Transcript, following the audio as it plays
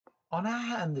On our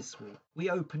hand this week, we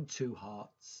open 2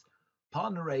 hearts.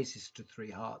 Partner raises to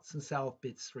 3 hearts, and South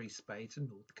bids 3 spades, and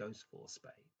North goes 4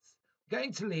 spades. We're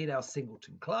going to lead our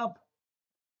singleton club,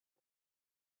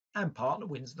 and partner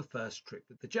wins the first trick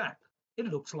with the jack. It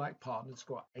looks like partner's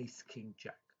got ace, king,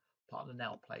 jack. Partner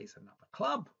now plays another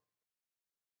club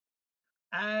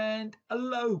and a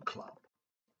low club.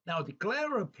 Now,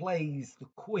 declarer plays the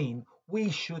queen. We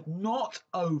should not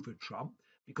over trump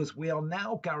because we are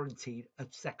now guaranteed a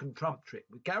second trump trick.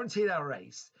 We guaranteed our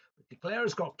ace, but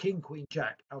declarer's got king, queen,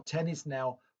 jack. Our 10 is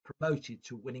now promoted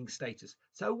to winning status.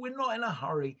 So we're not in a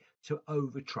hurry to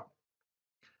over trump.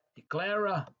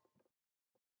 Declarer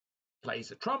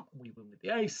plays a trump. We win with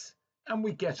the ace, and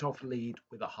we get off lead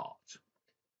with a heart.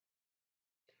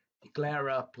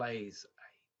 Declarer plays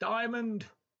a diamond,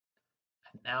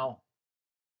 and now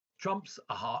trumps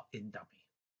a heart in dummy.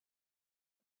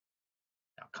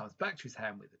 Now comes back to his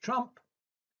hand with a trump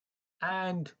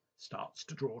and starts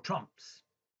to draw trumps.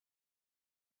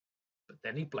 But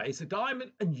then he plays a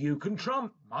diamond, and you can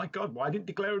trump. My God, why didn't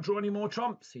declarer draw any more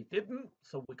trumps? He didn't,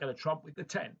 so we're going to trump with the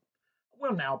 10.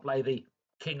 We'll now play the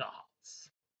king of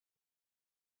hearts.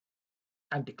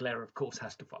 And declarer, of course,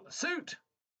 has to follow suit.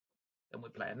 Then we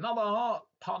play another heart,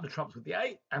 partner trumps with the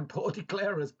 8, and poor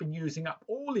declarer has been using up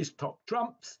all his top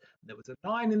trumps. There was a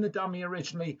 9 in the dummy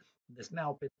originally, and there's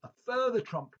now been a further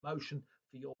trump promotion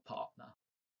for your partner.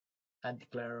 And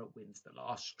declarer wins the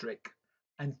last trick.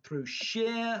 And through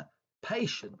sheer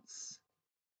patience,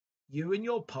 you and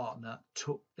your partner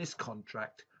took this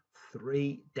contract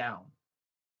 3 down.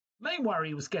 Main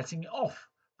worry was getting it off,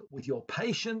 but with your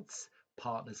patience,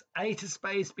 partner's 8 of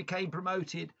spades became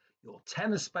promoted, your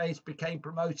 10 of spades became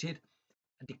promoted,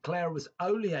 and declarer was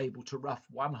only able to ruff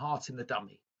 1 heart in the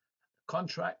dummy. The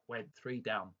contract went 3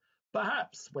 down.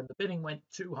 Perhaps when the bidding went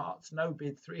 2 hearts, no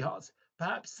bid, 3 hearts,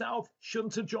 perhaps South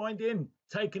shouldn't have joined in,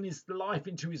 taken his life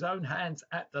into his own hands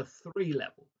at the 3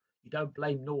 level. You don't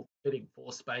blame North bidding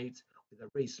 4 spades with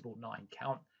a reasonable 9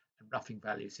 count and roughing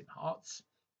values in hearts,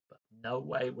 but no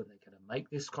way were they going to make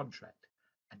this contract.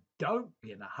 And don't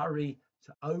be in a hurry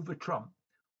to over trump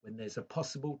when there's a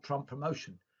possible trump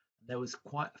promotion. And there was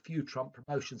quite a few trump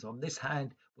promotions on this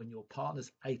hand when your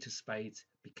partner's 8 of spades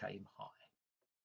became high.